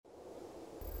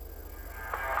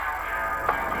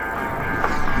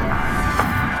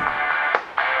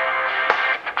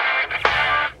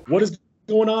What is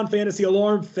going on, Fantasy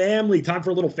Alarm family? Time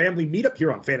for a little family meetup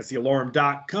here on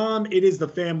fantasyalarm.com. It is the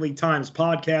Family Times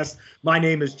podcast. My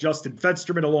name is Justin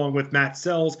Fensterman, along with Matt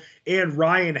Selz and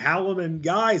Ryan Hallam. And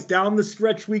guys, down the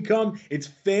stretch we come. It's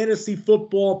fantasy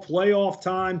football playoff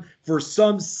time for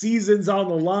some seasons on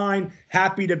the line.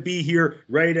 Happy to be here,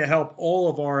 ready to help all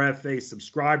of our FA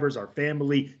subscribers, our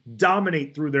family,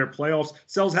 dominate through their playoffs.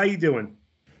 Selz, how you doing?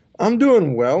 I'm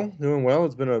doing well.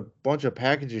 It's been a bunch of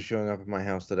packages showing up at my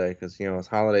house today because, it's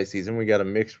holiday season. We got a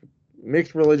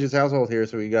mixed religious household here,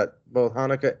 so we got both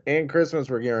Hanukkah and Christmas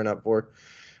we're gearing up for.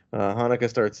 Hanukkah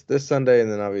starts this Sunday,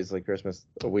 and then obviously Christmas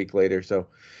a week later. So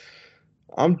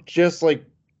I'm just like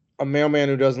a mailman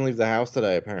who doesn't leave the house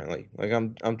today, apparently. Like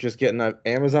I'm just getting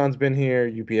Amazon's been here,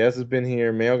 UPS has been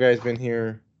here, Mail Guy's been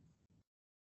here.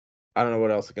 I don't know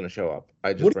what else is going to show up.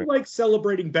 What do you like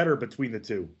celebrating better between the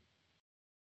two?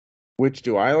 Which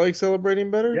do I like celebrating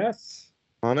better? Yes.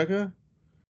 Hanukkah?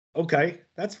 Okay,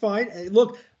 that's fine. Hey,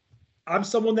 look, I'm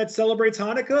someone that celebrates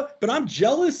Hanukkah, but I'm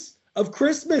jealous of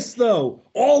Christmas, though.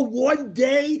 All one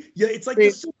day. It's like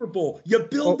the Super Bowl. You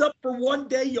build up for one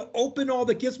day. You open all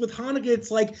the gifts. With Hanukkah,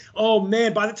 it's like, oh,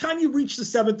 man, by the time you reach the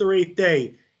 7th or 8th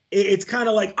day, it's kind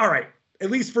of like, all right, at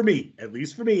least for me,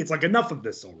 it's like enough of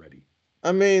this already.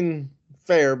 I mean,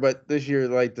 fair, but this year,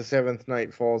 like, the 7th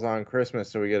night falls on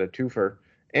Christmas, so we get a twofer.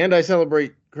 And I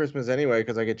celebrate Christmas anyway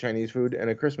because I get Chinese food and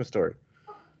a Christmas story.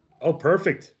 Oh,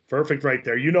 perfect. Perfect right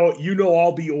there. You know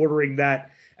I'll be ordering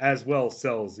that as well,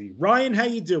 Selzy. Ryan, how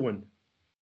you doing?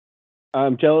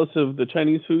 I'm jealous of the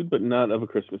Chinese food, but not of a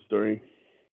Christmas story.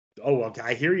 Oh, okay.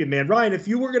 I hear you, man. Ryan, if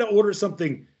you were going to order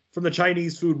something from the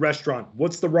Chinese food restaurant,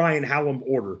 what's the Ryan Hallam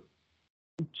order?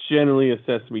 Generally a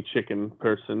sesame chicken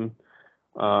person.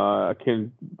 I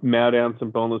can mow down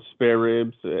some boneless spare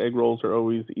ribs. Egg rolls are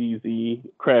always easy.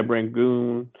 Crab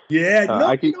rangoon.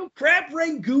 Yeah, crab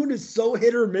rangoon is so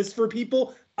hit or miss for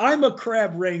people. I'm a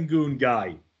crab rangoon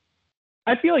guy.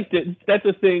 I feel like that's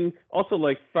a thing. Also,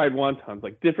 like fried wontons,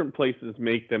 like different places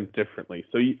make them differently.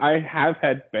 So I have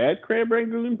had bad crab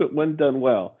rangoon, but when done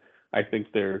well, I think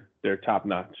they're top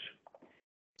notch.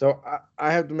 So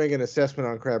I have to make an assessment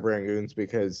on crab rangoons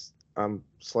because I'm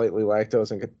slightly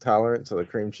lactose intolerant, so the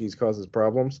cream cheese causes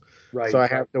problems. Right. So I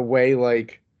have to weigh,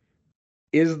 like,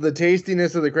 is the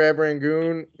tastiness of the crab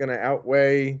rangoon going to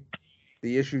outweigh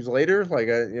the issues later? Like,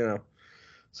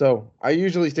 So I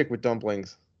usually stick with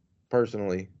dumplings,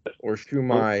 personally, or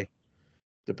shumai,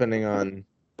 depending on,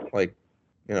 like,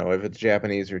 if it's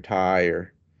Japanese or Thai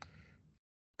or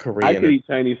Korean. I could eat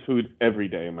Chinese food every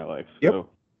day in my life. Yep. So.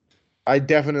 I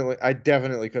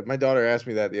definitely could. My daughter asked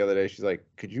me that the other day. She's like,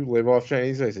 could you live off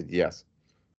Chinese? I said, yes.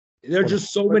 There are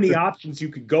just so many options you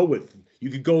could go with.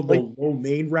 You could go the lo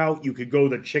mein route. You could go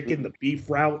the chicken, the beef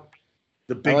route.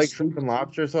 I like shrimp and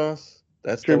lobster sauce.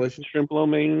 That's delicious. Shrimp lo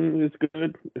mein is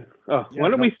good. Why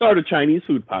don't we start a Chinese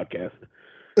food podcast?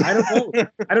 I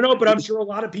don't know, but I'm sure a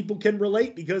lot of people can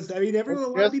relate because,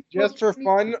 just for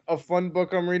fun, a fun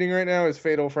book I'm reading right now is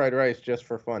Fatal Fried Rice, just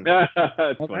for fun.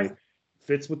 That's funny.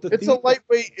 Fits with the It's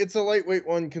a lightweight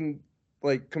one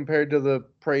compared to the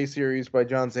Prey series by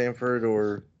John Sanford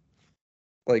or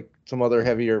like some other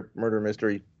heavier murder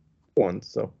mystery ones.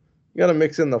 So you got to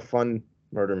mix in the fun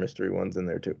murder mystery ones in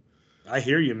there too. I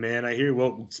hear you, man. I hear you.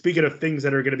 Well, speaking of things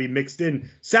that are going to be mixed in,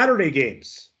 Saturday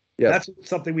games. Yes. That's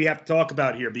something we have to talk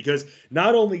about here because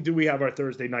not only do we have our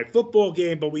Thursday night football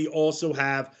game, but we also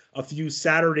have a few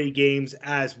Saturday games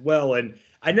as well. And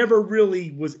I never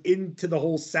really was into the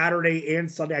whole Saturday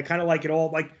and Sunday. I kind of like it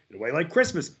all in a way like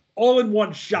Christmas, all in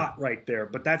one shot right there.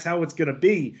 But that's how it's going to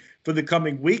be for the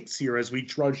coming weeks here as we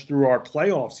trudge through our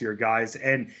playoffs here, guys.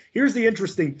 And here's the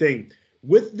interesting thing.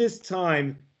 With this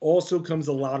time also comes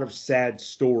a lot of sad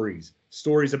stories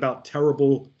about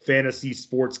terrible fantasy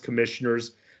sports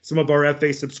commissioners. Some of our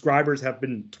FA subscribers have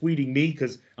been tweeting me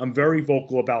because I'm very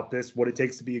vocal about this, what it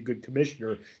takes to be a good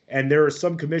commissioner. And there are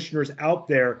some commissioners out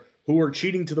there who are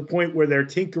cheating to the point where they're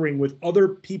tinkering with other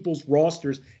people's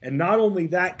rosters. And not only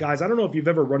that, guys, I don't know if you've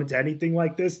ever run into anything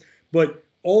like this, but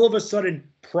all of a sudden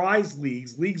prize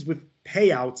leagues with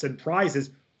payouts and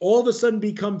prizes, all of a sudden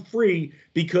become free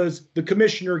because the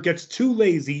commissioner gets too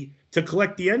lazy to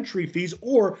collect the entry fees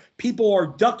or people are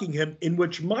ducking him, in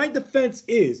which my defense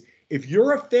is, if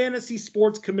you're a fantasy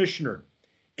sports commissioner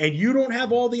and you don't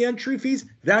have all the entry fees,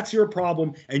 that's your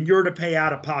problem and you're to pay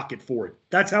out of pocket for it.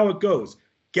 That's how it goes.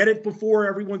 Get it before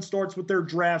everyone starts with their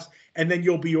drafts, and then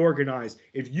you'll be organized.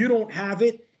 If you don't have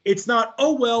it, it's not,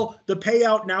 oh, well, the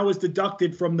payout now is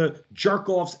deducted from the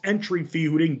jerk-off's entry fee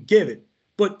who didn't give it.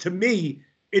 But to me,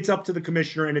 it's up to the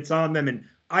commissioner, and it's on them. And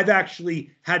I've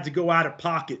actually had to go out of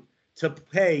pocket to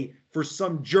pay for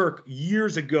some jerk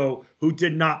years ago who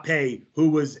did not pay, who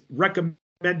was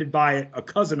recommended by a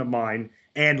cousin of mine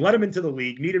and let him into the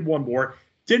league, needed one more,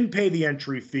 didn't pay the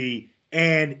entry fee,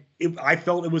 and I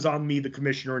felt it was on me, the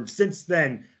commissioner. And since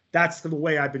then, that's the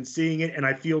way I've been seeing it, and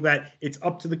I feel that it's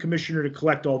up to the commissioner to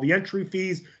collect all the entry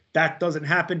fees. That doesn't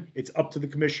happen. It's up to the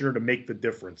commissioner to make the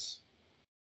difference.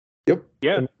 Yep.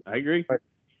 Yeah, I agree.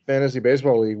 Fantasy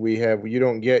Baseball League, you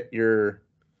don't get your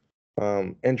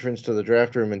entrance to the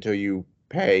draft room until you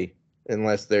pay,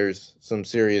 unless there's some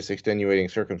serious extenuating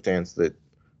circumstance that,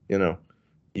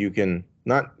 you can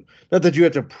not that you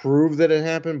have to prove that it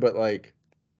happened, but like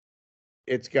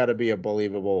it's got to be a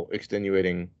believable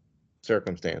extenuating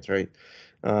circumstance, right?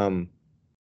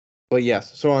 But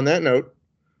yes, so on that note,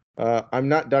 I'm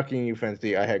not ducking you,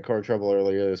 Fensty. I had car trouble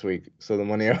earlier this week, so the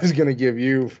money I was going to give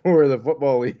you for the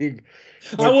football league.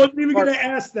 I wasn't even going to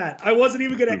ask that. I wasn't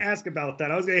even going to ask about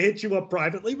that. I was going to hit you up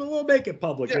privately, but we'll make it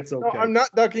public. Yeah, it's okay. No, I'm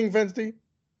not ducking, Fensty.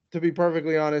 To be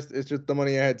perfectly honest, it's just the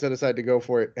money I had set aside to go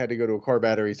for it had to go to a car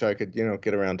battery so I could,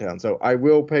 get around town. So I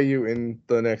will pay you in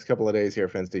the next couple of days here,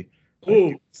 Fensty.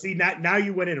 Ooh, see, now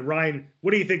you went in. Ryan,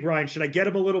 what do you think, Ryan? Should I get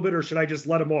him a little bit or should I just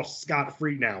let him off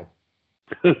scot-free now?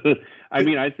 I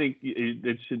mean, I think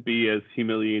it should be as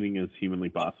humiliating as humanly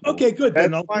possible. Okay, good.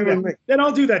 Then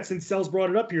I'll do that since Selz brought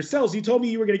it up here. Selz, you told me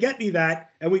you were going to get me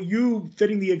that, and with you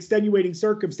fitting the extenuating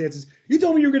circumstances, you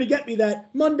told me you were going to get me that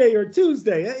Monday or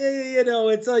Tuesday.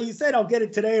 It's you said I'll get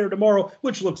it today or tomorrow,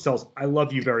 which looks, Selz, I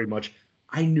love you very much.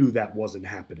 I knew that wasn't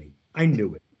happening. I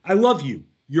knew it. I love you.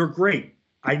 You're great.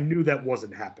 I knew that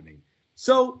wasn't happening.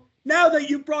 So now that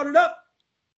you brought it up,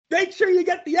 make sure you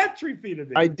get the entry fee to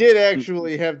me. I did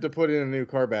actually have to put in a new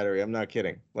car battery. I'm not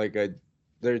kidding.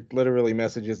 There's literally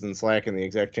messages in Slack in the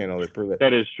exec channel that prove it.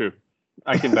 That is true.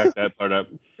 I can back that part up.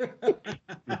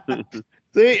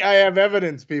 See, I have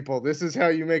evidence, people. This is how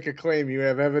you make a claim. You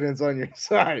have evidence on your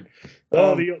side.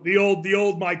 Oh, the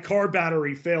old my car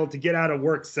battery failed to get out of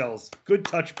work, Selz. Good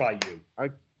touch by you. I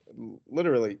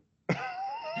literally.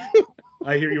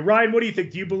 I hear you. Ryan, what do you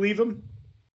think? Do you believe him?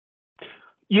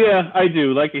 Yeah, I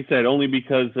do. Like I said, only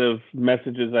because of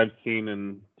messages I've seen,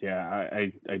 and yeah,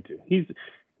 I do. He's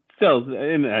Selz,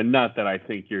 and not that I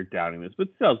think you're doubting this, but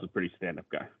Selz is a pretty stand-up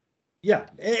guy. Yeah,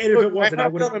 and if it wasn't, I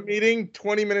would have done a meeting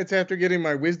 20 minutes after getting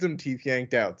my wisdom teeth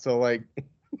yanked out. So, I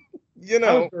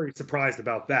was very surprised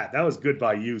about that. That was good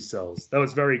by you, Selz. That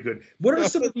was very good. What are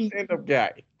some of the stand-up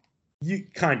guy?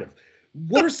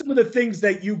 What are some of the things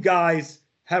that you guys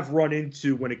have run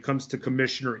into when it comes to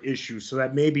commissioner issues, so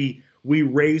that maybe we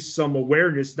raise some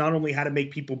awareness, not only how to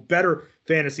make people better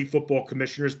fantasy football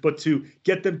commissioners, but to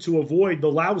get them to avoid the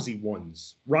lousy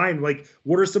ones? Ryan,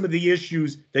 what are some of the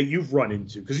issues that you've run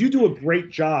into? Because you do a great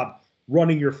job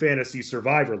running your fantasy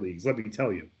survivor leagues, let me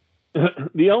tell you.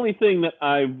 The only thing that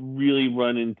I've really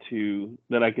run into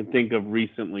that I can think of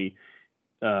recently,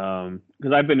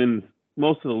 because I've been in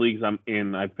most of the leagues I've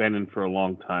been in for a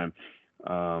long time,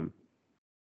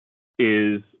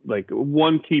 is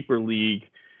one keeper league.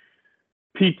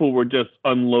 People were just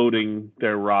unloading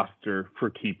their roster for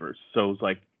keepers. So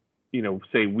it's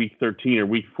say week 13 or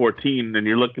week 14, and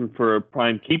you're looking for a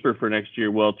prime keeper for next year.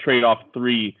 Well, trade off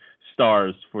 3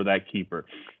 stars for that keeper.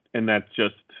 And that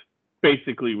just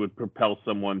basically would propel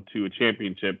someone to a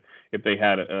championship if they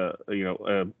had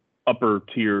a upper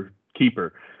tier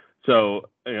keeper. So,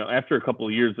 after a couple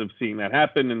of years of seeing that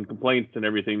happen and complaints and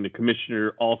everything, the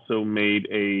commissioner also made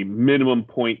a minimum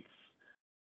points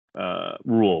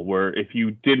rule where if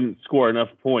you didn't score enough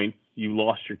points, you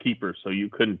lost your keeper. So you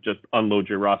couldn't just unload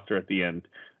your roster at the end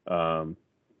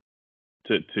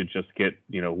to just get,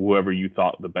 whoever you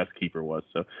thought the best keeper was.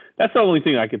 So that's the only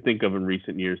thing I could think of in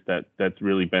recent years that's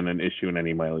really been an issue in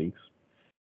any of my leagues.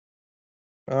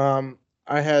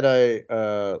 I had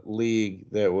a league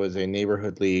that was a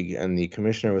neighborhood league, and the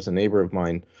commissioner was a neighbor of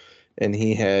mine, and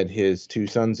he had his 2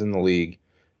 sons in the league,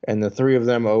 and the 3 of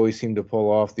them always seemed to pull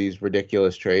off these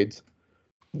ridiculous trades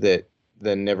that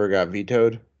then never got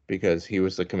vetoed because he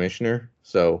was the commissioner.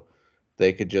 So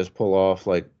they could just pull off,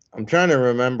 I'm trying to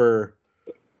remember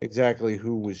exactly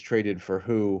who was traded for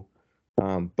who,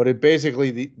 but it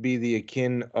basically be the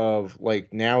akin of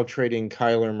now trading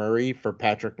Kyler Murray for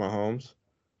Patrick Mahomes.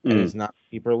 And it's not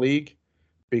keeper league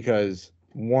because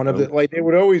one of they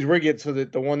would always rig it so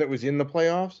that the one that was in the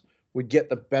playoffs would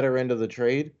get the better end of the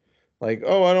trade. I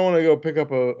don't want to go pick up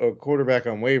a quarterback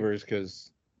on waivers because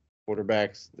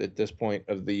quarterbacks at this point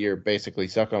of the year basically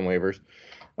suck on waivers.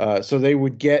 So they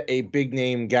would get a big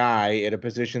name guy at a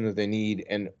position that they need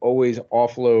and always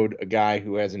offload a guy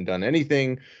who hasn't done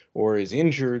anything or is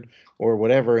injured or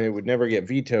whatever. And it would never get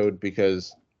vetoed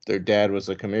because their dad was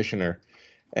a commissioner.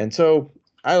 And so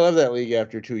I love that league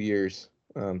after 2 years.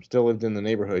 Still lived in the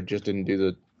neighborhood, just didn't do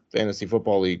the fantasy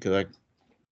football league because I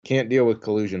can't deal with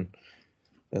collusion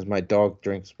as my dog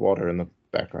drinks water in the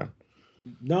background.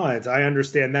 No, I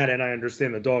understand that, and I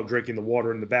understand the dog drinking the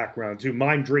water in the background too.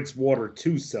 Mine drinks water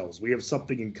too, Selz. We have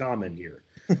something in common here.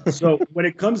 So when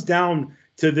it comes down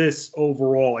to this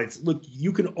overall, look,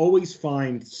 you can always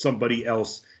find somebody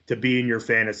else to be in your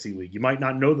fantasy league. You might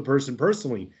not know the person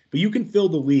personally, but you can fill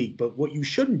the league. But what you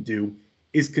shouldn't do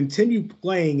is continue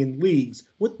playing in leagues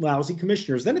with lousy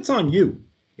commissioners. Then it's on you.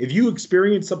 If you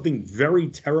experience something very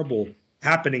terrible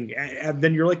happening, and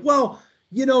then you're like, well,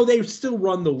 they still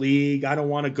run the league. I don't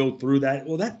want to go through that.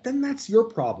 Well, then that's your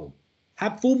problem.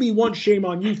 Fool me once, shame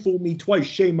on you. Fool me twice,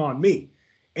 shame on me.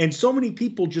 And so many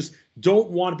people just don't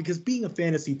want it because being a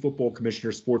fantasy football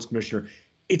commissioner, sports commissioner,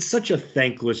 it's such a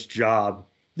thankless job.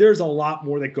 There's a lot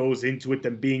more that goes into it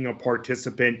than being a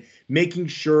participant, making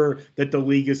sure that the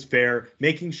league is fair,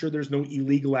 making sure there's no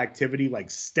illegal activity like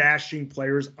stashing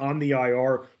players on the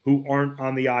IR who aren't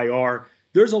on the IR.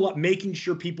 There's a lot, making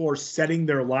sure people are setting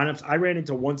their lineups. I ran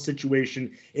into one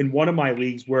situation in one of my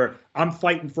leagues where I'm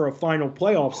fighting for a final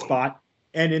playoff spot,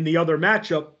 and in the other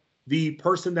matchup, the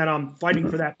person that I'm fighting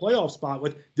for that playoff spot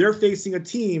with, they're facing a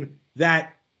team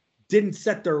that didn't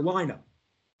set their lineup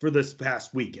for this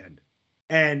past weekend.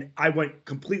 And I went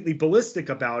completely ballistic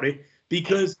about it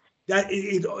because that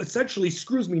it essentially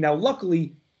screws me. Now,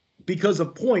 luckily, because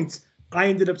of points, I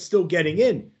ended up still getting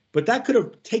in. But that could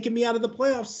have taken me out of the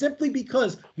playoffs simply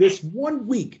because this 1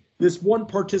 week, this one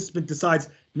participant decides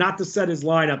not to set his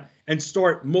lineup and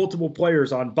start multiple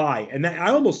players on bye. And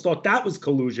I almost thought that was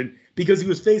collusion because he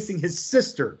was facing his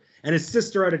sister, and his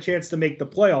sister had a chance to make the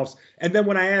playoffs. And then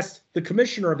when I asked the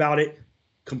commissioner about it,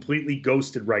 completely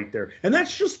ghosted right there. And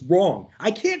that's just wrong.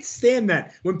 I can't stand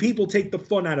that when people take the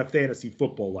fun out of fantasy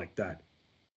football like that.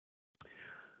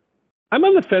 I'm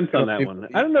on the fence on that one.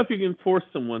 I don't know if you can force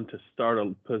someone to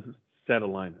set a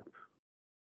lineup.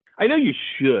 I know you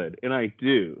should, and I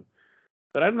do,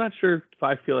 but I'm not sure if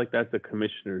I feel like that's a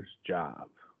commissioner's job.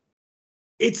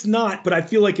 It's not, but I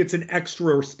feel like it's an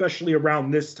extra, especially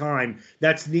around this time,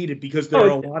 that's needed because there are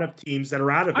a lot of teams that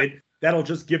are out of it that'll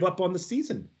just give up on the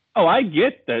season. Oh, I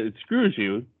get that it screws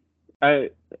you. I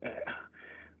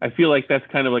feel like that's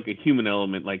kind of like a human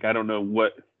element. Like, I don't know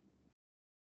what.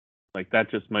 Like,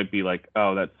 that just might be like,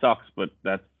 oh, that sucks, but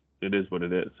it is what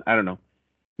it is. I don't know.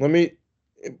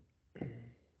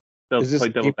 Is this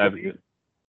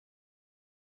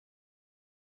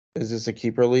a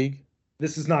keeper league?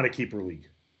 This is not a keeper league.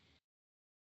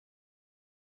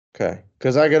 Okay.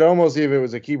 Because I could almost see if it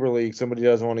was a keeper league, somebody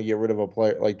doesn't want to get rid of a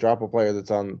player, like drop a player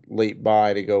that's on late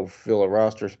bye to go fill a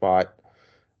roster spot,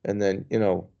 and then,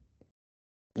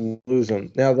 lose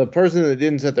them. Now, the person that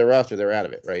didn't set their roster, they're out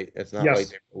of it, right? It's not like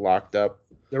they're locked up.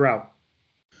 They're out.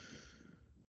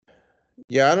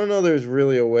 Yeah, I don't know there's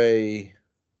really a way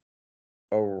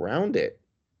around it,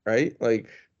 right? Like,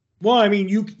 well, I mean,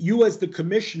 you as the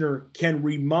commissioner can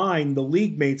remind the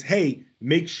league mates, hey,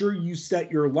 make sure you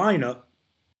set your lineup.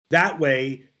 That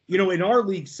way, in our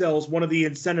league Selz, one of the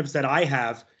incentives that I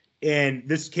have, and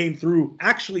this came through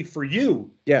actually for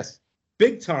you. Yes.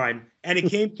 Big time. And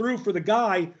it came through for the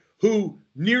guy who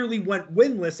nearly went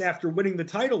winless after winning the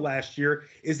title last year,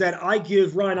 is that I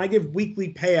give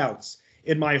weekly payouts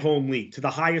in my home league to the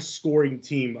highest scoring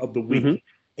team of the week. Mm-hmm.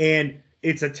 And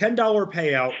it's a $10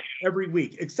 payout every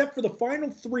week, except for the final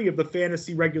 3 of the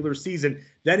fantasy regular season.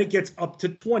 Then it gets up to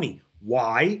 20.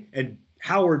 Why? And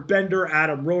Howard Bender,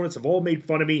 Adam Ronitz have all made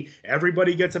fun of me.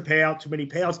 Everybody gets a payout, too many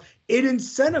payouts. It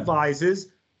incentivizes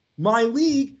my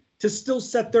league to still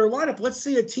set their lineup. Let's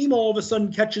say a team all of a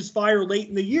sudden catches fire late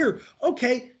in the year.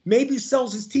 Okay, maybe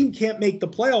Selz' team can't make the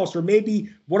playoffs, or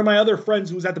maybe one of my other friends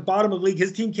who's at the bottom of the league,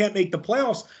 his team can't make the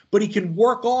playoffs, but he can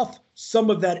work off some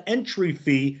of that entry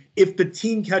fee if the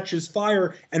team catches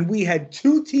fire. And we had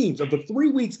 2 teams of the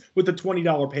 3 weeks with the $20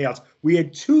 payouts. We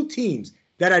had 2 teams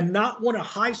that had not won a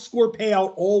high score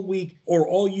payout all week or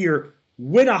all year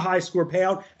win a high score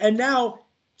payout. And now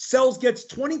Selz gets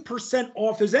 20%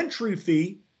 off his entry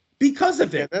fee because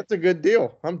of it. Yeah, that's a good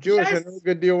deal. I'm Jewish. Yes. I know a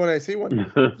good deal when I see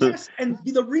one. Yes, and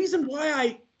the reason why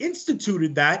I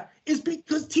instituted that is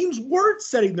because teams weren't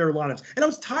setting their lineups. And I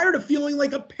was tired of feeling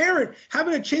like a parent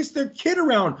having to chase their kid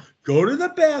around. Go to the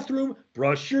bathroom,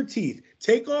 brush your teeth,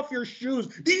 take off your shoes.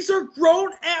 These are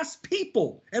grown-ass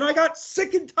people, and I got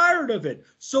sick and tired of it.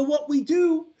 So what we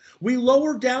do, we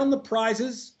lower down the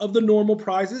prizes of the normal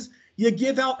prizes, You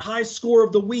give out high score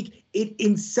of the week. It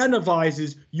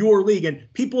incentivizes your league. And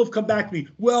people have come back to me,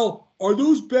 well, are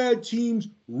those bad teams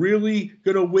really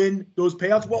going to win those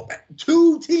payouts? Well,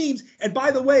 2 teams. And by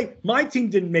the way, my team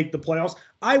didn't make the playoffs.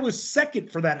 I was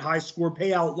second for that high score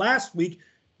payout last week.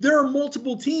 There are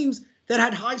multiple teams that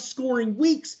had high scoring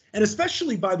weeks. And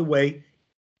especially, by the way,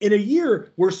 in a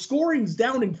year where scoring's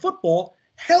down in football,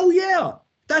 hell yeah.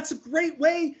 That's a great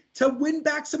way to win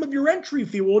back some of your entry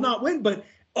fee. Well, not win, but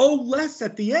owe less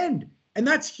at the end. And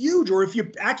that's huge. Or if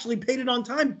you actually paid it on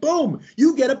time, boom,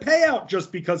 you get a payout just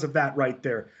because of that right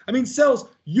there. I mean, Selz,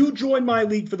 you joined my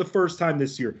league for the first time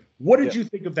this year. What did you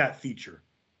think of that feature?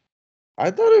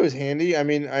 I thought it was handy. I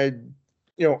mean,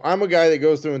 I'm a guy that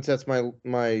goes through and sets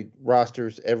my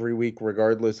rosters every week,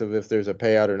 regardless of if there's a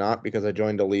payout or not, because I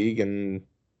joined a league. And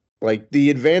like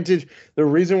the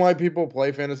reason why people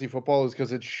play fantasy football is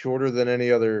because it's shorter than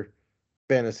any other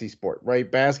fantasy sport,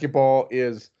 right? Basketball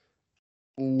is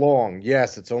long.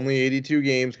 Yes, it's only 82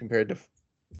 games compared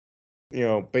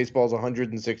to, baseball's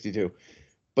 162.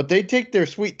 But they take their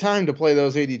sweet time to play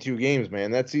those 82 games,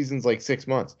 man. That season's like 6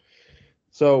 months.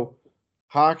 So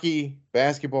hockey,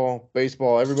 basketball,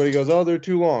 baseball, everybody goes, oh, they're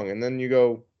too long. And then you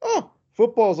go, oh,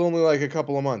 football's only like a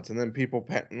couple of months. And then people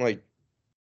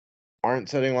aren't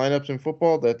setting lineups in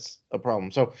football. That's a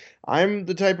problem. So I'm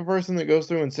the type of person that goes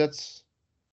through and sets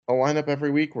a lineup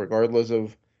every week, regardless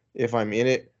of if I'm in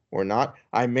it or not.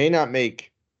 I may not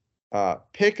make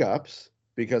pickups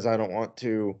because I don't want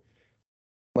to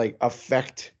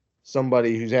affect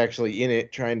somebody who's actually in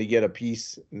it trying to get a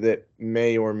piece that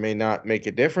may or may not make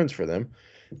a difference for them.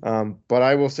 But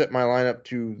I will set my lineup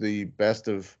to the best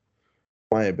of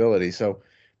my ability. So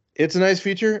it's a nice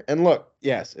feature. And look,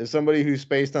 yes, as somebody who's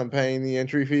spaced on paying the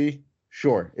entry fee,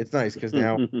 sure, it's nice because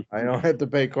now I don't have to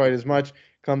pay quite as much.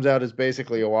 Comes out as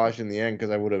basically a wash in the end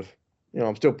because I would have,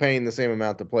 I'm still paying the same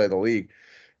amount to play the league.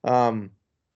 But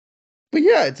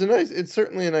yeah, it's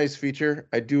certainly a nice feature.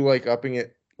 I do like upping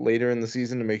it later in the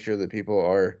season to make sure that people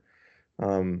are,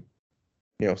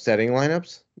 setting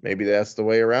lineups. Maybe that's the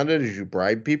way around it, is you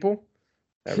bribe people.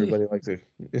 Everybody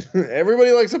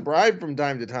likes a bribe from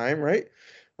time to time, right?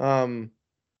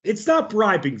 It's not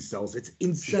bribing, Selz. It's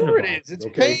incentivizing. Sure it is. It's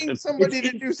paying somebody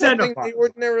to do something they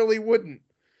ordinarily wouldn't.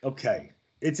 Okay.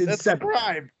 It's That's a incentivizing.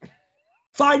 bribe.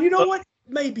 Fine. You know what?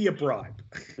 Maybe a bribe.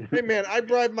 Hey, man, I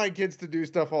bribe my kids to do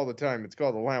stuff all the time. It's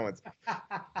called allowance.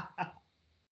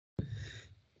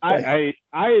 I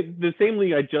the same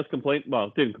league I just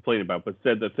didn't complain about, but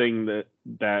said the thing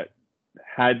that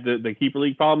had the keeper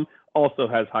league problem also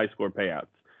has high score payouts.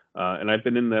 And I've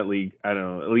been in that league, I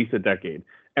don't know, at least a decade.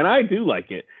 And I do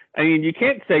like it. I mean, you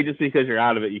can't say just because you're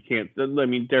out of it, you can't. I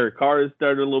mean, Derek Carr has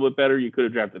started a little bit better. You could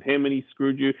have drafted him and he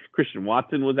screwed you. Christian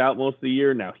Watson was out most of the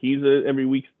year. Now he's every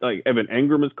week. Like Evan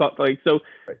Engram is caught. So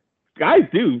guys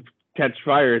do catch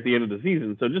fire at the end of the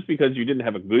season. So just because you didn't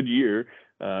have a good year,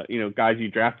 guys you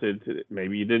drafted,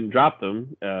 maybe you didn't drop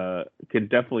them, can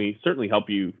certainly help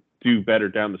you do better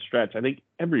down the stretch. I think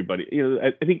everybody,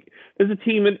 I think there's a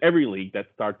team in every league that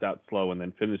starts out slow and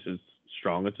then finishes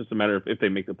strong. It's just a matter of if they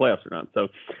make the playoffs or not. So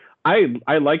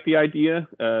I like the idea.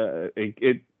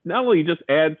 It not only just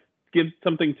gives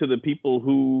something to the people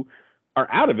who are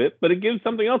out of it, but it gives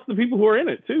something else to the people who are in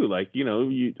it too. Like,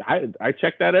 I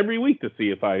check that every week to see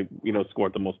if I,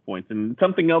 scored the most points, and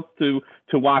something else to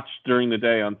watch during the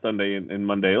day on Sunday and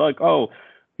Monday. Like,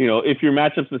 if your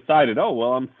matchup's decided,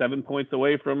 I'm 7 points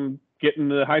away from getting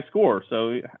the high score.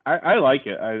 So I like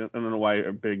it. I don't know why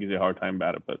everybody gives you a hard time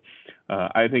about it, but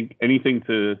I think anything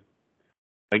to,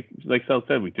 like Selz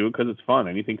said, we do it because it's fun.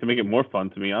 Anything to make it more fun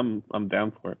to me, I'm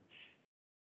down for it.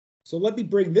 So let me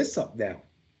bring this up now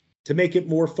to make it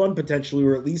more fun potentially,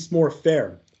 or at least more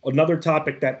fair. Another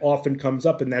topic that often comes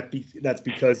up, and that's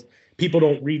because people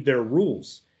don't read their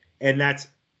rules, and that's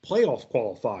playoff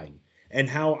qualifying, and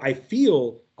how I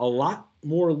feel a lot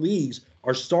more leagues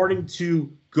are starting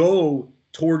to go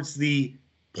towards the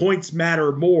points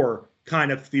matter more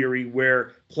kind of theory,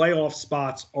 where playoff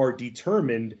spots are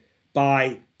determined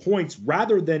by points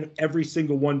rather than every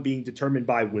single one being determined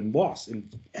by win-loss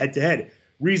and head-to-head.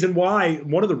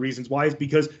 One of the reasons why is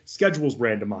because schedule's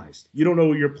randomized. You don't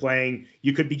know who you're playing.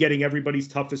 You could be getting everybody's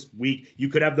toughest week. You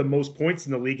could have the most points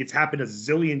in the league. It's happened a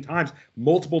zillion times,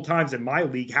 multiple times in my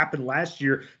league. Happened last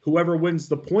year. Whoever wins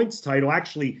the points title,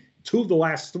 actually 2 of the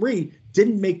last 3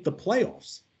 didn't make the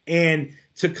playoffs. And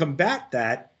to combat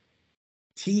that,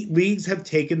 leagues have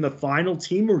taken the final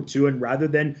team or two, and rather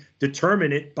than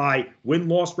determine it by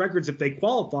win-loss records, if they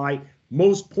qualify,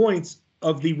 most points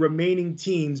of the remaining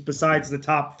teams besides the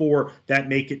top 4 that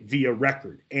make it via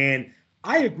record. And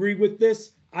I agree with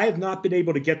this. I have not been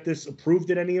able to get this approved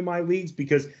in any of my leagues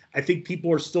because I think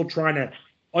people are still trying to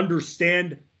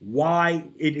understand why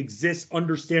it exists,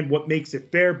 understand what makes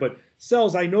it fair. But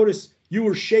Selz, I noticed you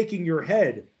were shaking your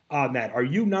head on that. Are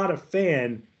you not a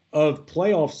fan of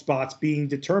playoff spots being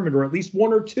determined, or at least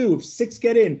one or two? If 6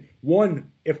 get in, one,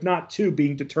 if not two,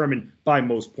 being determined by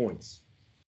most points.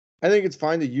 I think it's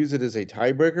fine to use it as a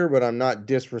tiebreaker, but I'm not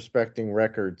disrespecting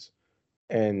records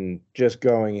and just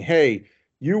going, hey,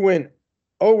 you went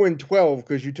 0-12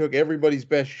 because you took everybody's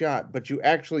best shot, but you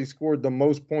actually scored the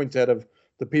most points out of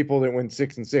the people that went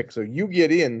 6-6. So you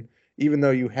get in even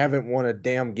though you haven't won a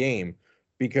damn game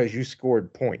because you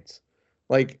scored points.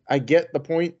 Like, I get the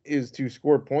point is to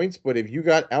score points, but if you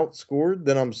got outscored,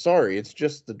 then I'm sorry. It's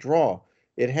just the draw.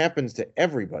 It happens to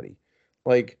everybody.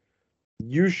 Like,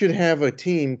 you should have a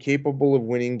team capable of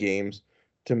winning games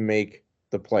to make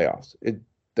the playoffs.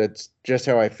 That's just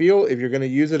how I feel. If you're going to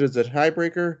use it as a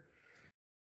tiebreaker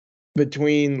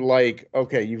between, like,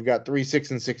 okay, you've got 3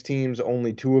 6-6 teams,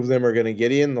 only 2 of them are going to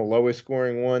get in, the lowest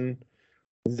scoring one,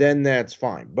 then that's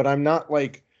fine. But I'm not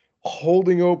like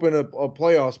holding open a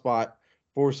playoff spot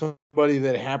for somebody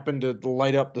that happened to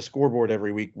light up the scoreboard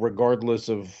every week, regardless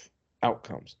of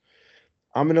outcomes.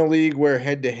 I'm in a league where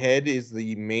head-to-head is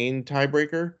the main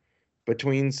tiebreaker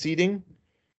between seeding.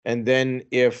 And then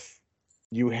if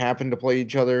you happen to play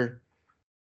each other,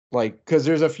 like, because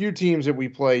there's a few teams that we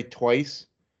play twice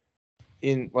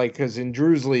in, like, because in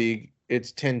Drew's league,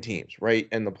 it's 10 teams, right?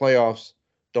 And the playoffs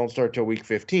don't start till week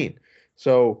 15.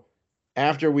 So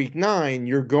after week 9,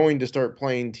 you're going to start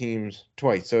playing teams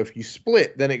twice. So if you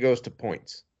split, then it goes to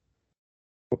points.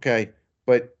 Okay.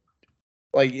 But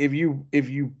like, if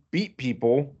you beat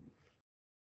people,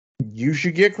 you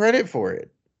should get credit for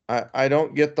it. I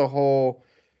don't get the whole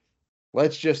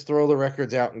let's just throw the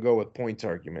records out and go with points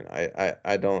argument.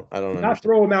 I don't understand. Not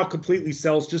throw them out completely,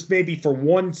 Selz, just maybe for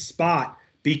one spot,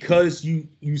 because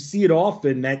you see it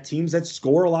often that teams that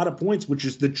score a lot of points, which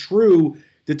is the true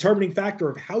determining factor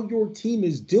of how your team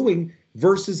is doing,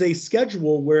 versus a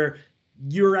schedule where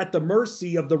you're at the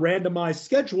mercy of the randomized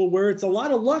schedule where it's a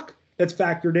lot of luck that's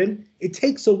factored in. It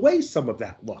takes away some of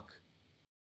that luck.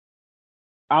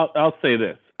 I'll say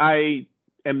this. I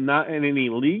am not in any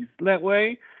leagues that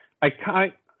way. I'm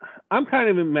kind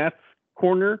of in Matt's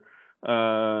corner.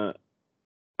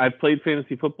 I've played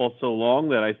fantasy football so long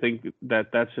that I think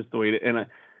that that's just the way to. And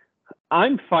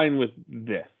I'm fine with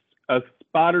this. A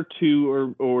spot or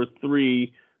 2 or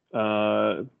 3,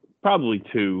 probably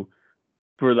 2,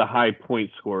 for the high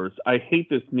point scores. I hate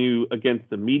this new against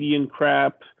the median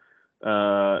crap,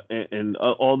 and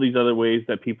all these other ways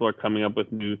that people are coming up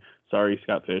with new. Sorry,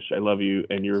 Scott Fish, I love you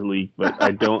and your league, but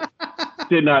I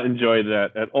did not enjoy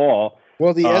that at all.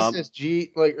 Well, the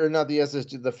SSG, or not the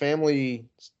SSG,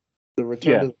 the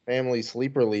Return to the Family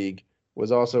Sleeper League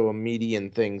was also a median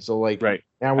thing. So, like, right.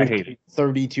 Now we have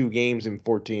 32 games in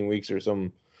 14 weeks or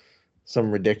some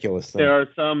ridiculous thing. There are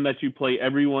some that you play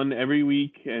everyone every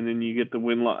week, and then you get the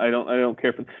win. I don't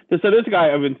care for. So there's a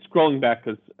guy I've been scrolling back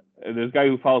because there's a guy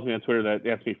who follows me on Twitter that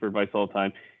asks me for advice all the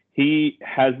time. He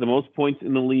has the most points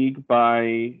in the league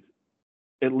by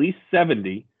at least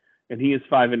 70, and he is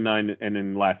 5-9 and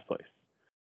in last place.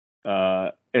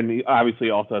 And he obviously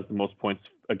also has the most points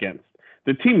against.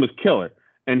 The team was killer,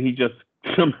 and he just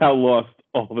somehow lost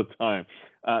all the time.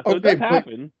 So it does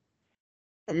happen.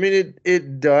 I mean,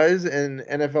 it does, and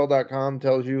NFL.com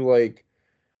tells you, like,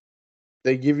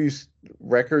 they give you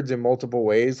records in multiple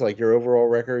ways, like your overall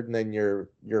record and then your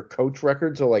coach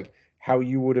record. So, like, how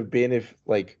you would have been if,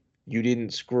 like, you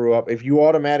didn't screw up. If you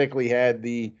automatically had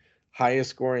the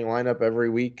highest scoring lineup every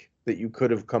week that you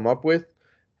could have come up with,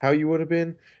 how you would have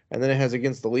been. And then it has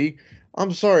against the league.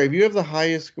 I'm sorry, if you have the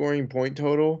highest scoring point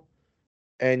total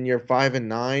and you're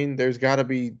 5-9, there's got to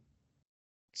be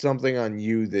something on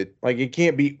you that, like, it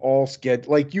can't be all scheduled.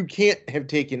 Like, you can't have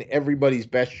taken everybody's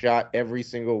best shot every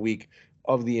single week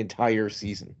of the entire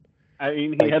season. I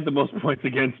mean, he had the most points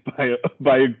against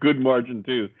by a good margin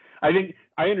too. I think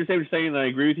I understand what you're saying, and I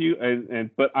agree with you.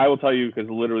 But I will tell you, because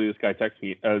literally this guy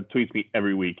tweets me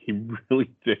every week. He really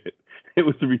did. It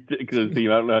was a ridiculous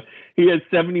team. I don't know. He had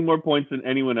 70 more points than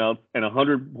anyone else, and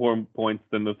 100 more points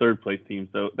than the third place team.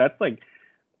 So that's like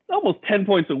almost 10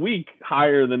 points a week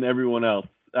higher than everyone else.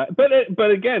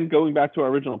 But again, going back to our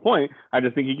original point, I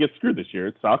just think he gets screwed this year.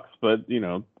 It sucks, but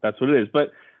that's what it is.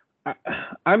 But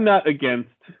I'm not against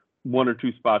 1 or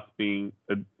 2 spots being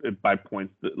by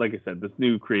points. Like I said, this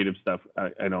new creative stuff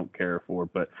I don't care for.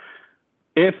 But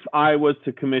if I was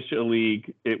to commission a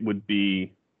league, it would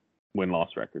be win-loss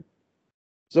record.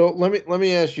 So let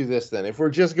me ask you this then. If we're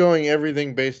just going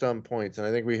everything based on points, and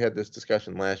I think we had this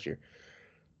discussion last year,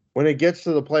 When it gets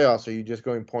to the playoffs, are you just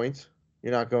going points?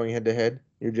 You're not going head to head.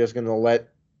 You're just going to let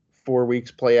 4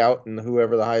 weeks play out, and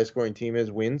whoever the highest scoring team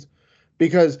is wins.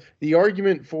 Because the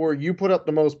argument for you put up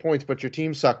the most points, but your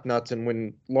team sucked nuts and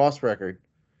win loss record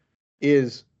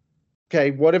is,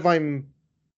 okay, what if I'm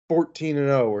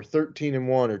 14-0 or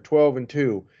 13-1 or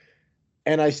 12-2,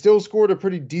 and I still scored a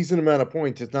pretty decent amount of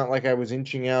points? It's not like I was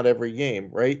inching out every game,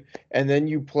 right? And then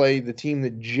you play the team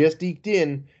that just eked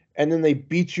in, and then they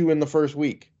beat you in the first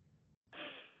week.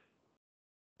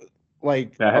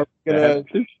 Like, are we gonna?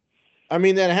 I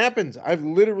mean, that happens. I've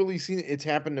literally seen it. It's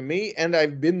happened to me, and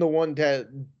I've been the one to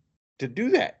do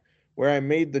that, where I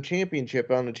made the championship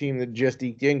on a team that just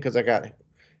eked in because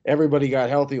everybody got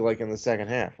healthy like in the second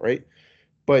half, right?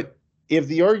 But if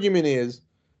the argument is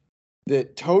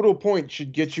that total points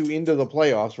should get you into the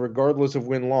playoffs regardless of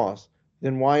win-loss,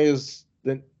 then why is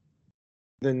the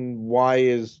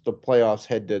playoffs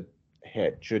head to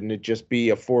head? Shouldn't it just be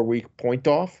a 4-week point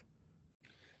off?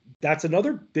 That's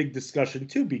another big discussion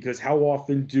too, because how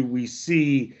often do we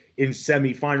see in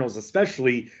semifinals,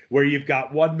 especially where you've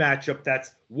got one matchup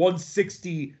that's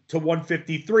 160 to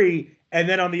 153, and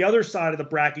then on the other side of the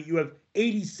bracket you have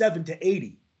 87 to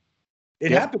 80.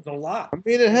 It happens a lot. I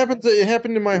mean, it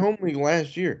happened in my home league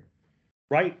last year.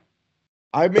 Right.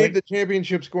 I made the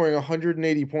championship scoring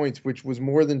 180 points, which was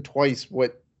more than twice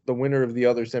what the winner of the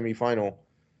other semifinal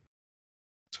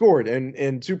scored.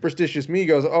 And superstitious me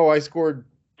goes, oh, I scored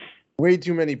way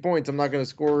too many points. I'm not going to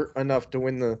score enough to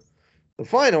win the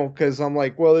final, because I'm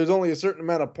like, well, there's only a certain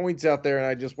amount of points out there, and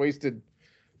I just wasted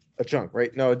a chunk,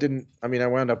 right? No, it didn't. I mean, I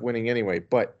wound up winning anyway,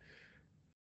 but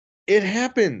it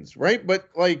happens, right? But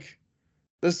like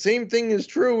the same thing is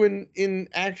true in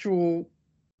actual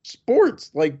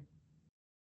sports. Like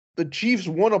the Chiefs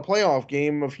won a playoff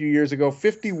game a few years ago,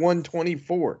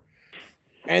 51-24.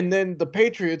 And then the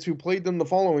Patriots, who played them the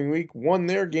following week, won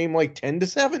their game like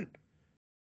 10-7.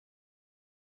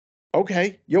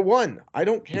 Okay, you won. I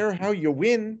don't care how you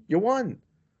win. You won.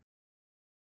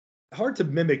 Hard to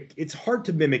mimic. It's hard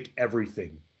to mimic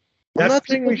everything. I'm not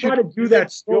saying we should try to do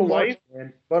that so much,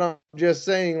 man. But I'm just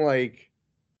saying, like,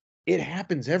 it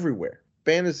happens everywhere.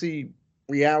 Fantasy,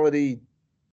 reality,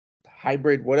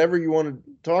 hybrid, whatever you want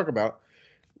to talk about.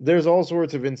 There's all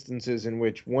sorts of instances in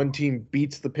which one team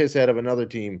beats the piss out of another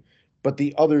team, but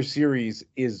the other series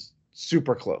is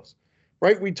super close,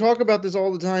 right? We talk about this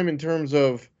all the time in terms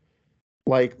of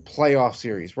like playoff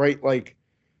series, right? Like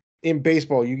in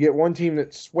baseball, you get one team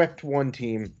that swept one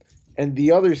team and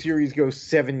the other series goes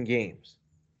 7 games.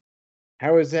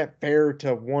 How is that fair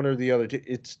to one or the other?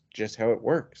 It's just how it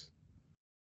works.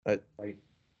 But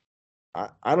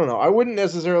I don't know. I wouldn't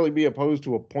necessarily be opposed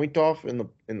to a point off in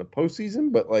the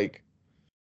postseason, but like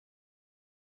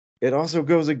it also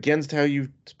goes against how you've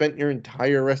spent your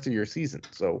entire rest of your season.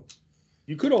 So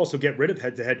you could also get rid of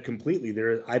head-to-head completely.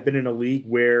 I've been in a league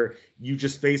where you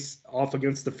just face off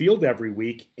against the field every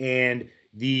week, and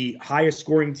the highest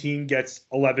scoring team gets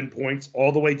 11 points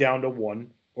all the way down to 1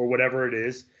 or whatever it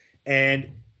is, and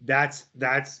that's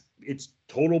it's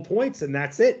total points, and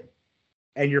that's it.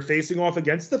 And you're facing off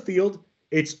against the field.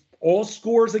 It's all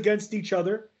scores against each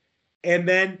other, and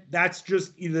then that's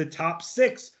just either the top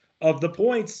 6 of the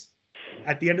points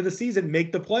at the end of the season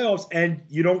make the playoffs, and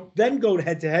you don't then go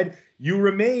head-to-head. You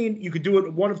remain, you could do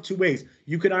it one of 2 ways.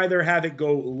 You can either have it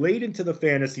go late into the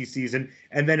fantasy season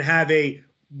and then have a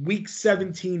week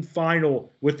 17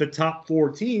 final with the top 4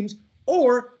 teams,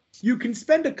 or you can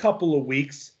spend a couple of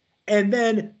weeks and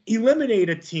then eliminate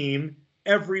a team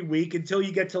every week until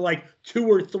you get to like 2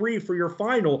 or 3 for your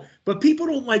final. But people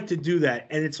don't like to do that.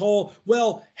 And it's all,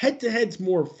 well, head-to-head's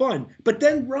more fun. But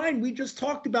then, Ryan, we just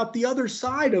talked about the other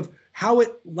side of how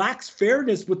it lacks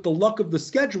fairness with the luck of the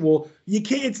schedule.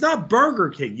 It's not Burger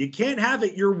King. You can't have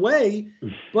it your way,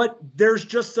 but there's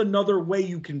just another way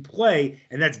you can play,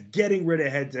 and that's getting rid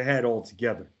of head-to-head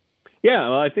altogether. Yeah,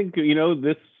 well, I think,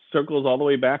 this circles all the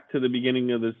way back to the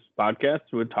beginning of this podcast.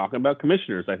 We're talking about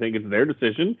commissioners. I think it's their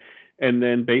decision. And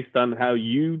then based on how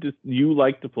you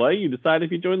like to play, you decide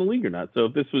if you join the league or not. So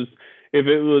if it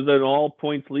was an all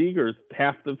points league or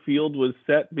half the field was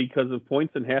set because of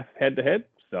points and half head-to-head,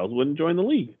 Selz wouldn't join the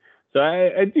league. So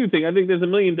I think there's a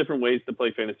million different ways to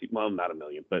play fantasy. Well, not a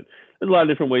million, but there's a lot of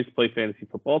different ways to play fantasy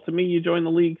football. To me, you join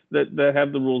the leagues that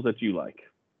have the rules that you like.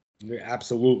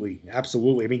 Absolutely.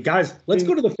 I mean, guys, let's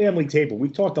go to the family table.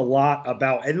 We've talked a lot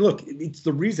about, and look, it's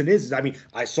the reason is I mean,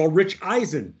 I saw Rich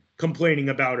Eisen complaining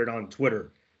about it on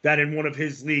Twitter, that in one of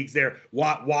his leagues there,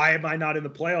 why am I not in the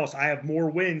playoffs? I have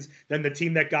more wins than the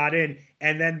team that got in.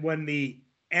 And then when the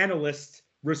analyst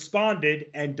responded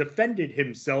and defended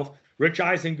himself, Rich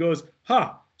Eisen goes,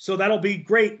 So that'll be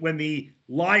great when the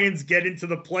Lions get into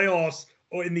the playoffs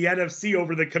or in the NFC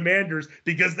over the Commanders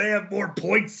because they have more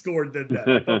points scored than them.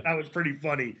 I thought that was pretty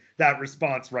funny, that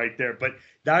response right there. But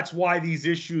that's why these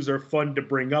issues are fun to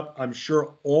bring up. I'm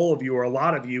sure all of you or a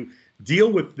lot of you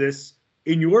deal with this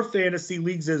in your fantasy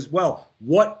leagues as well.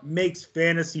 What makes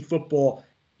fantasy football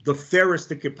the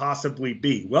fairest it could possibly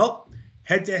be? Well,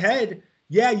 head-to-head,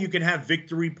 yeah, you can have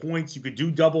victory points. You could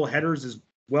do double headers as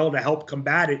well to help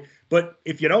combat it. But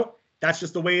if you don't, that's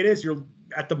just the way it is. You're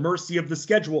at the mercy of the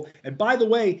schedule. And by the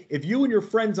way, if you and your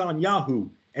friends on Yahoo,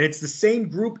 and it's the same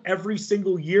group every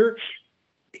single year,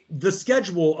 the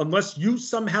schedule, unless you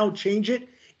somehow change it,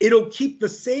 it'll keep the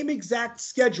same exact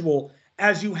schedule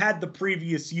as you had the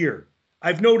previous year.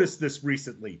 I've noticed this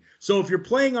recently. So if you're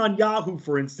playing on Yahoo,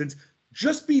 for instance,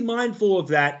 just be mindful of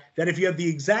that if you have the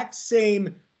exact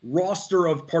same roster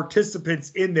of participants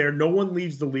in there, no one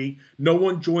leaves the league, no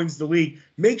one joins the league,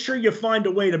 make sure you find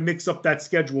a way to mix up that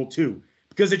schedule too.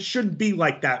 Because it shouldn't be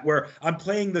like that, where I'm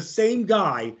playing the same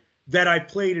guy that I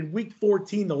played in week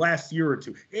 14 the last year or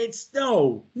two. It's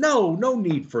no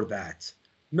need for that.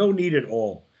 No need at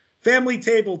all. Family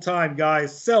table time,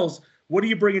 guys. Selz, what are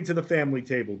you bringing to the family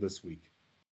table this week?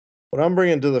 What I'm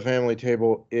bringing to the family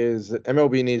table is that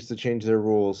MLB needs to change their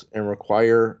rules and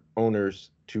require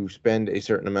owners to spend a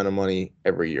certain amount of money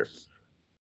every year.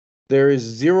 There is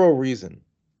zero reason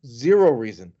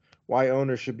why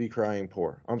owners should be crying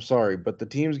poor. I'm sorry, but the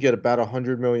teams get about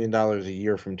 $100 million a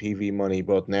year from TV money,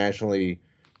 both nationally,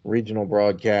 regional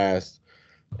broadcast,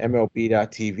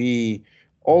 MLB.TV,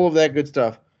 all of that good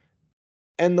stuff.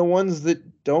 And the ones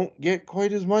that don't get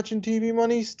quite as much in TV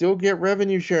money still get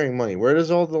revenue sharing money. Where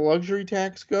does all the luxury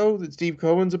tax go that Steve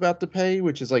Cohen's about to pay,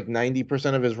 which is like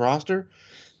 90% of his roster?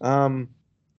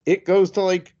 It goes to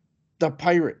like the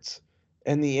Pirates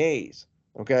and the A's.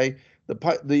 Okay,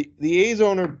 the A's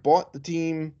owner bought the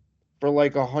team for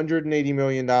like $180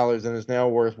 million and is now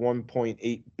worth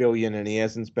 $1.8 billion, and he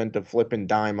hasn't spent a flipping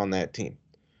dime on that team.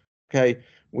 Okay,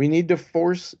 we need to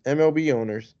force MLB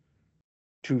owners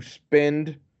to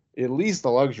spend at least the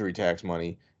luxury tax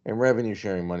money and revenue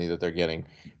sharing money that they're getting,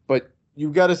 but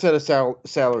you've got to set a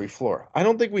salary floor. I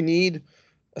don't think we need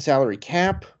a salary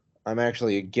cap. I'm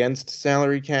actually against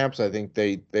salary caps. I think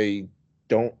they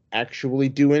don't actually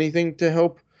do anything to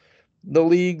help the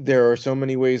league. There are so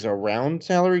many ways around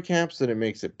salary caps that it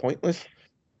makes it pointless.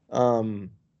 But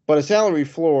a salary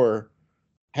floor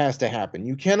has to happen.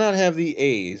 You cannot have the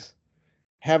A's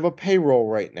have a payroll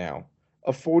right now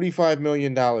of $45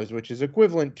 million, which is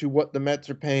equivalent to what the Mets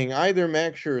are paying either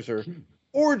Max Scherzer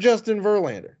or Justin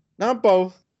Verlander. Not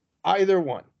both, either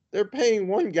one. They're paying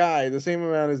one guy the same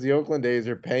amount as the Oakland A's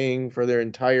are paying for their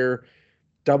entire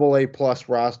AA+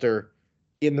 roster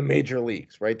in the major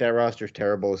leagues, right? That roster's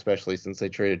terrible, especially since they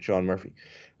traded Sean Murphy.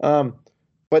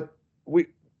 But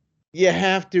you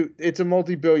have to, it's a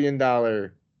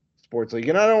multi-billion-dollar sports league.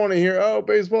 And I don't want to hear, oh,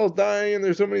 baseball's dying and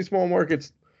there's so many small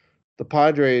markets. The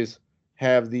Padres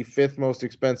have the 5th most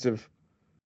expensive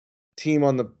team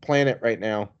on the planet right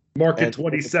now. Market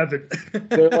 27.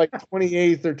 They're like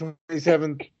 28th or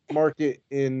 27th market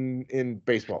in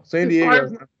baseball. San Diego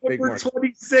is not a big market.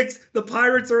 26. The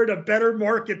Pirates are in a better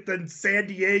market than San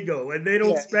Diego, and they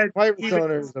don't spend. Pirates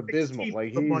owner is abysmal.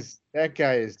 Like that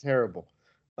guy is terrible.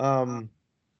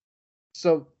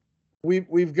 So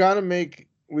we've got to make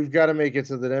it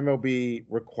so that MLB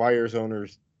requires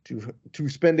owners to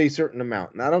spend a certain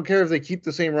amount. And I don't care if they keep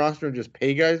the same roster and just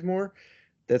pay guys more.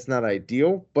 That's not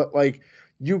ideal, but like.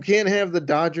 You can't have the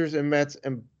Dodgers and Mets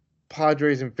and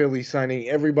Padres and Phillies signing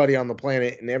everybody on the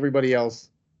planet and everybody else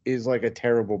is like a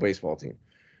terrible baseball team.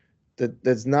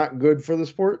 That's not good for the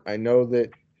sport. I know that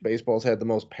baseball's had the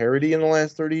most parity in the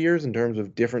last 30 years in terms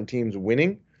of different teams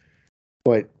winning,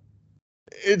 but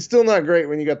it's still not great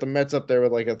when you got the Mets up there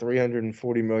with like a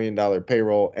 $340 million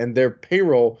payroll, and their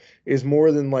payroll is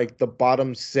more than like the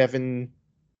bottom 7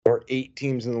 or 8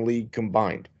 teams in the league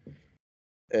combined.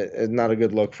 It's not a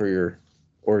good look for your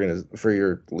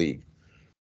league.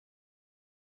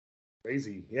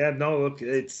 Crazy. Yeah, no, look,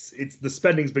 it's the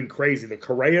spending's been crazy. The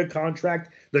Correa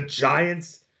contract, the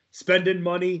Giants spending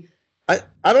money. I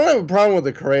don't have a problem with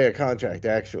the Correa contract,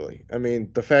 actually. I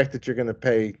mean, the fact that you're going to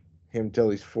pay him till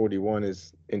he's 41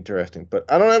 is interesting, but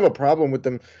I don't have a problem with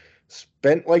them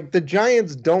like the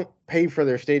Giants don't pay for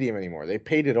their stadium anymore. They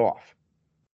paid it off.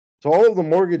 So all of the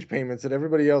mortgage payments that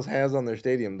everybody else has on their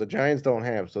stadium, the Giants don't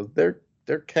have. So they're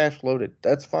cash loaded.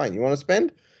 That's fine. You want to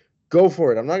spend? Go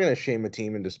for it. I'm not going to shame a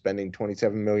team into spending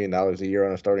 $27 million a year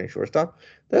on a starting shortstop.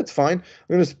 That's fine.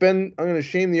 I'm going to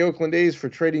shame the Oakland A's for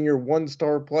trading your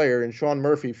 1-star player and Sean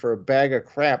Murphy for a bag of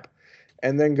crap,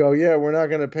 and then go, yeah, we're not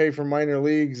going to pay for minor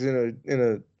leagues in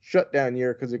a shutdown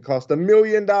year because it cost $1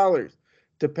 million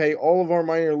to pay all of our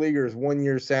minor leaguers 1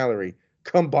 year's salary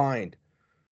combined.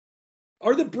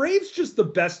 Are the Braves just the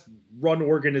best run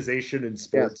organization in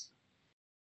sports?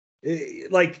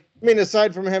 Yes.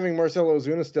 Aside from having Marcelo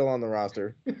Ozuna still on the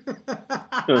roster.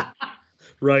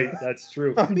 Right, that's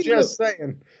true. I'm just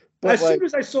saying. But as soon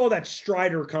as I saw that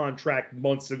Strider contract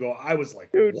months ago, I was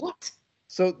like, dude, what?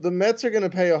 So the Mets are going to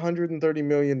pay $130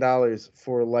 million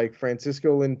for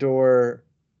Francisco Lindor,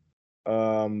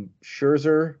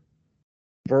 Scherzer,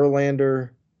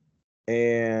 Verlander,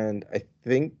 and I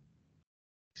think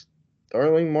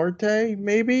Starling Marte,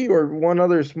 maybe, or one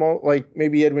other small,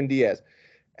 maybe Edwin Diaz.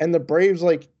 And the Braves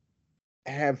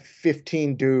have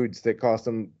 15 dudes that cost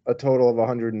them a total of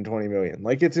 $120 million.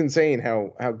 It's insane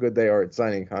how good they are at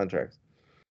signing contracts.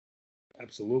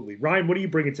 Absolutely. Ryan, what are you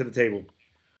bringing to the table?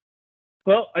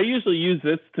 Well, I usually use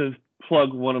this to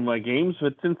plug one of my games,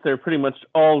 but since they're pretty much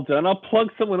all done, I'll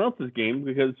plug someone else's game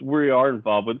because we are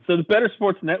involved with it. So the Better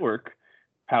Sports Network,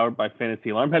 powered by Fantasy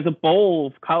Alarm, has a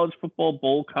college football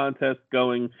bowl contest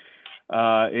going.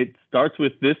 It starts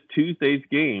with this Tuesday's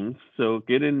games. So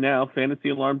get in now,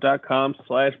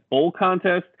 fantasyalarm.com/bowl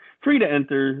contest. Free to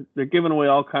enter. They're giving away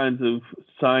all kinds of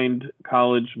signed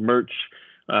college merch,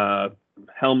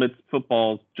 helmets,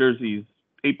 footballs, jerseys,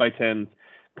 8x10s.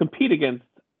 Compete against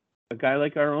a guy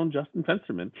like our own Justin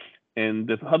Fensterman and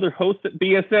the other hosts at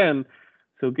BSN.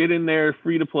 So get in there,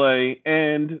 free to play.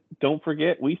 And don't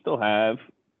forget, we still have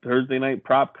Thursday night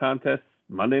prop contests,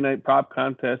 Monday night prop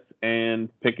contests, and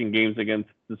picking games against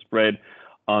the spread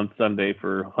on Sunday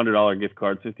for $100 gift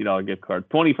cards, $50 gift cards,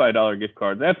 $25 gift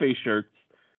cards, FA shirts.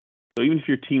 So even if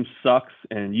your team sucks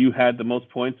and you had the most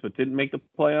points but didn't make the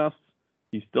playoffs,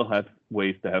 you still have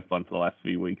ways to have fun for the last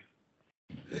few weeks.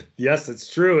 Yes, it's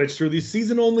true. It's true. The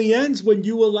season only ends when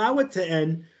you allow it to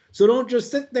end. So don't just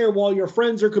sit there while your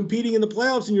friends are competing in the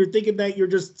playoffs and you're thinking that you're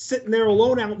just sitting there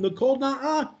alone out in the cold.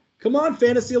 Come on,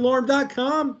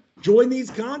 fantasyalarm.com. Join these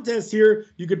contests here.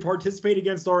 You can participate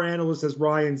against our analysts, as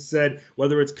Ryan said,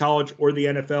 whether it's college or the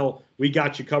NFL. We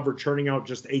got you covered, churning out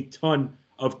just a ton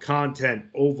of content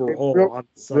overall on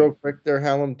the site. Real quick there,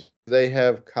 Hallam, they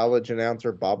have college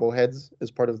announcer bobbleheads as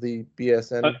part of the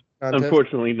BSN contest?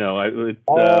 Unfortunately, no. I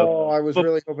was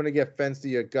really hoping to get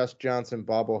Fensty a Gus Johnson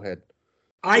bobblehead.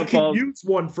 I could use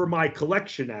one for my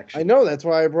collection, actually. I know, that's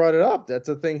why I brought it up. That's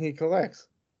a thing he collects.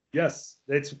 Yes,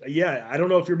 I don't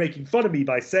know if you're making fun of me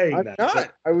by saying that. I'm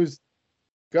not.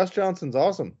 Gus Johnson's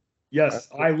awesome. Yes,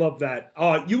 I love that.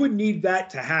 You would need that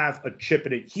to have a chip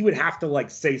in it. He would have to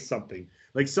say something.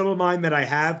 Some of mine that I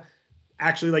have,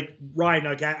 actually, Ryan,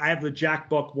 I have the Jack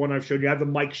Buck one I've showed you. I have the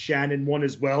Mike Shannon one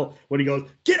as well. When he goes,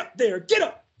 get up there, get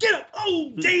up.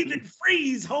 Oh, David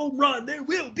Freese, home run. There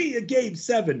will be a game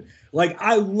 7.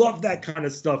 I love that kind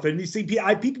of stuff. And you see,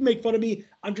 people make fun of me.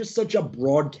 I'm just such a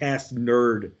broadcast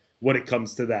nerd when it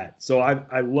comes to that. So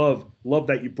I love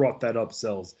that you brought that up,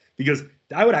 Selz, because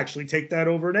I would actually take that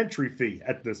over an entry fee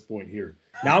at this point here.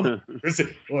 Now,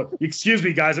 listen, excuse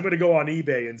me, guys. I'm going to go on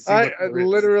eBay and see. I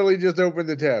literally just opened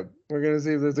the tab. We're going to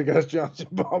see if there's a Gus Johnson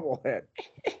bobblehead.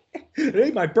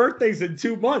 Hey, my birthday's in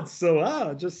 2 months,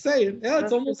 so just saying. Yeah,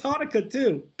 it's almost Hanukkah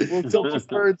too.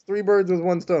 Well, three birds with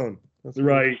one stone. That's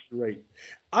right.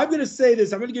 I'm going to say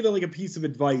this. I'm going to give it a piece of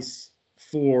advice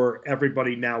for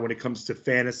everybody now when it comes to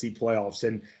fantasy playoffs.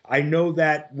 And I know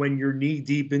that when you're knee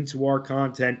deep into our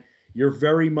content, you're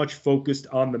very much focused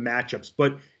on the matchups.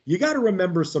 But you got to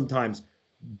remember sometimes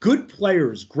good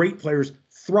players, great players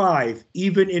thrive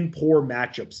even in poor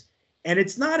matchups. And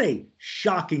it's not a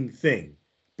shocking thing,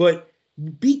 but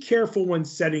be careful when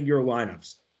setting your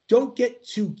lineups. Don't get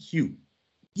too cute.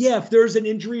 Yeah, if there's an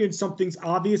injury and something's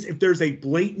obvious, if there's a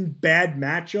blatant bad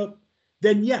matchup,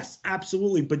 then yes,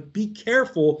 absolutely. But be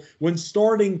careful when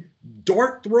starting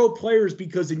dart throw players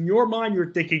because in your mind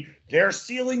you're thinking their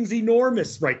ceiling's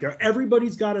enormous right there.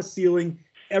 Everybody's got a ceiling.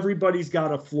 Everybody's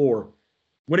got a floor.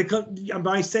 When it comes, am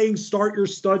I saying start your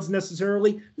studs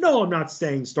necessarily? No, I'm not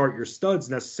saying start your studs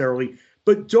necessarily.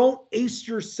 But don't ace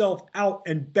yourself out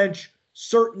and bench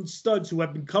certain studs who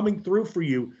have been coming through for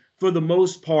you for the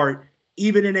most part,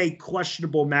 even in a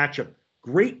questionable matchup.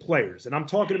 Great players, and I'm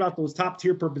talking about those top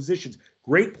tier per positions,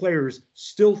 great players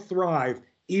still thrive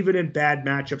even in bad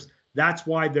matchups. That's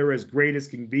why they're as great as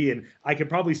can be. And I can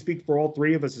probably speak for all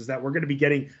three of us is that we're going to be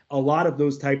getting a lot of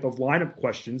those type of lineup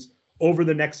questions over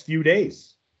the next few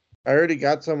days. I already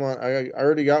got someone. I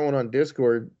already got one on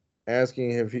Discord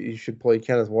asking if he should play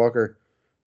Kenneth Walker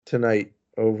tonight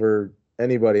over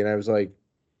anybody. And I was like,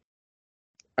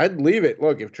 I'd leave it.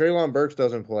 Look, if Treylon Burks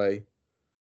doesn't play,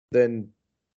 then,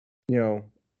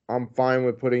 I'm fine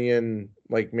with putting in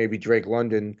like maybe Drake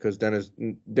London, because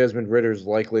Desmond Ritter's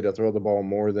likely to throw the ball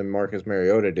more than Marcus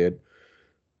Mariota did.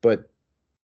 But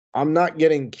I'm not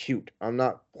getting cute. I'm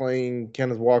not playing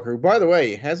Kenneth Walker, who, by the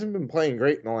way, hasn't been playing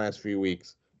great in the last few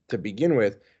weeks to begin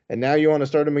with. And now you want to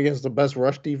start him against the best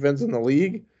rush defense in the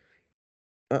league?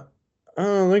 I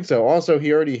don't think so. Also,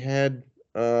 he already had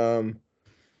DK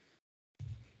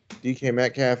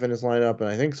Metcalf in his lineup, and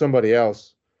I think somebody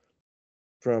else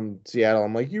from Seattle.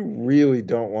 I'm like, you really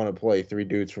don't want to play 3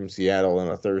 dudes from Seattle in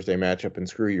a Thursday matchup and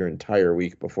screw your entire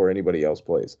week before anybody else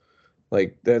plays.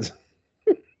 Like, that's...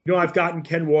 I've gotten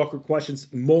Ken Walker questions,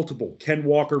 multiple. Ken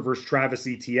Walker versus Travis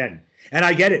Etienne. And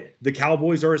I get it. The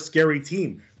Cowboys are a scary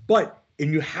team.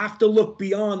 And you have to look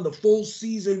beyond the full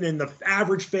season and the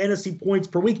average fantasy points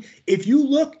per week. If you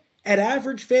look at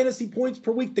average fantasy points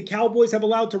per week the Cowboys have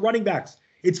allowed to running backs,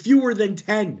 it's fewer than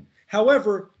 10.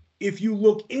 However, if you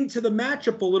look into the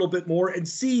matchup a little bit more and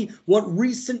see what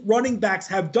recent running backs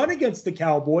have done against the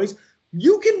Cowboys,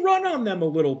 you can run on them a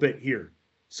little bit here.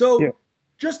 So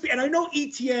and I know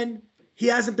Etienne, he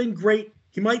hasn't been great.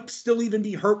 He might still even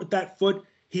be hurt with that foot.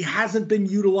 He hasn't been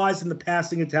utilized in the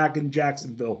passing attack in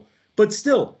Jacksonville. But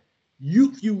still,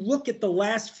 if you look at the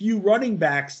last few running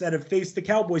backs that have faced the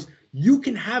Cowboys, you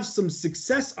can have some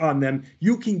success on them.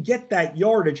 You can get that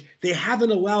yardage. They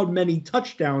haven't allowed many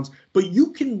touchdowns, but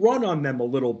you can run on them a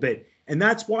little bit. And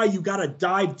that's why you got to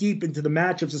dive deep into the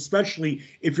matchups, especially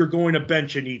if you're going to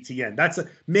bench an ETN. That's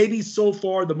maybe so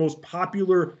far the most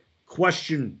popular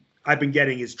question I've been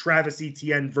getting is Travis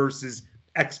Etienne versus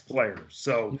X player.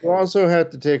 So you also have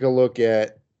to take a look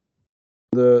at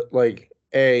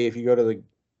if you go to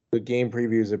the game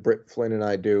previews that Britt Flynn and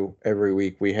I do every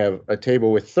week, we have a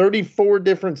table with 34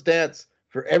 different stats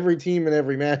for every team in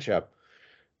every matchup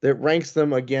that ranks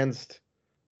them against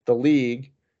the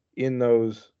league in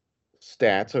those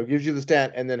stats. So it gives you the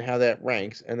stat and then how that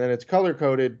ranks. And then it's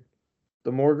color-coded.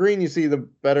 The more green you see, the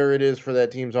better it is for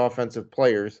that team's offensive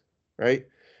players, right?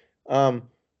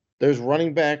 There's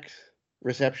running back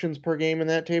receptions per game in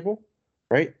that table,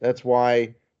 right? That's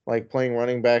why playing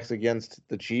running backs against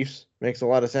the Chiefs makes a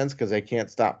lot of sense because they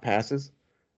can't stop passes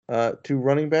to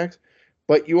running backs.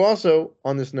 But you also,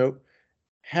 on this note,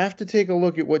 have to take a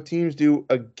look at what teams do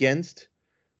against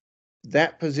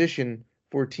that position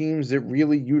for teams that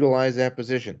really utilize that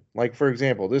position. Like, for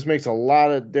example, this makes a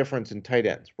lot of difference in tight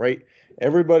ends, right?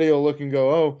 Everybody will look and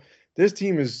go, oh, this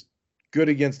team is good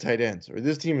against tight ends, or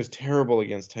this team is terrible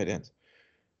against tight ends.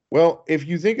 Well, if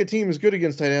you think a team is good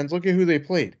against tight ends, look at who they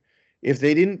played. If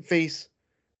they didn't face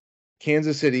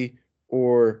Kansas City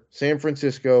or San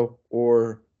Francisco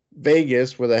or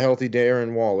Vegas with a healthy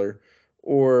Darren Waller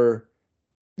or,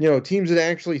 teams that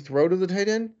actually throw to the tight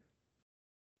end,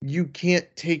 you can't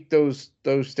take those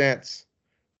stats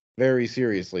very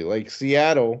seriously. Like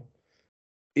Seattle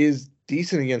is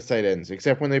decent against tight ends,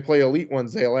 except when they play elite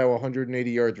ones, they allow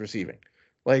 180 yards receiving.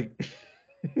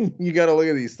 You got to look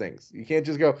at these things. You can't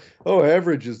just go, oh,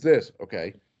 average is this.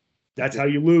 Okay. That's how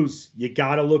you lose. You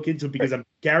got to look into it because I'm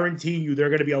guaranteeing you there are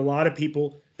going to be a lot of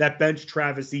people that bench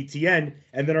Travis Etienne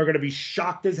and then are going to be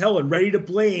shocked as hell and ready to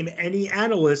blame any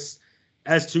analysts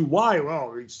as to why.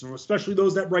 Well, especially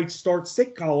those that write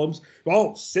start-sit columns.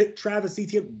 Well, sit Travis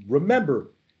Etienne. Remember,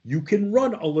 you can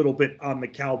run a little bit on the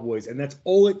Cowboys, and that's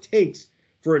all it takes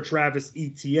for a Travis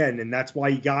Etienne, and that's why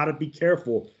you got to be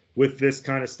careful with this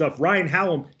kind of stuff. Ryan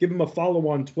Hallam, give him a follow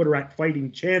on Twitter at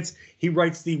Fighting Chance. He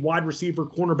writes the wide receiver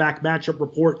cornerback matchup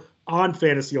report on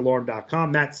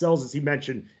fantasyalarm.com. Matt Selz, as he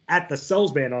mentioned, at the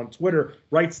Selzman on Twitter,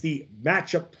 writes the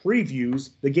matchup previews,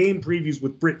 the game previews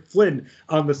with Britt Flynn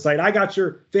on the site. I got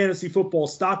your fantasy football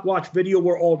stock watch video.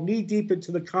 We're all knee deep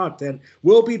into the content.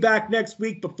 We'll be back next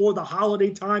week before the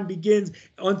holiday time begins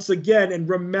once again. And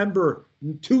remember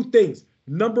 2 things.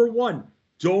 Number 1,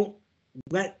 don't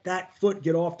let that foot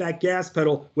get off that gas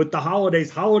pedal with the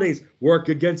holidays. Holidays work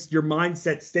against your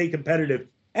mindset. Stay competitive.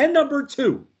 And number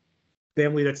 2,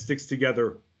 family that sticks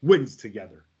together wins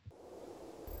together.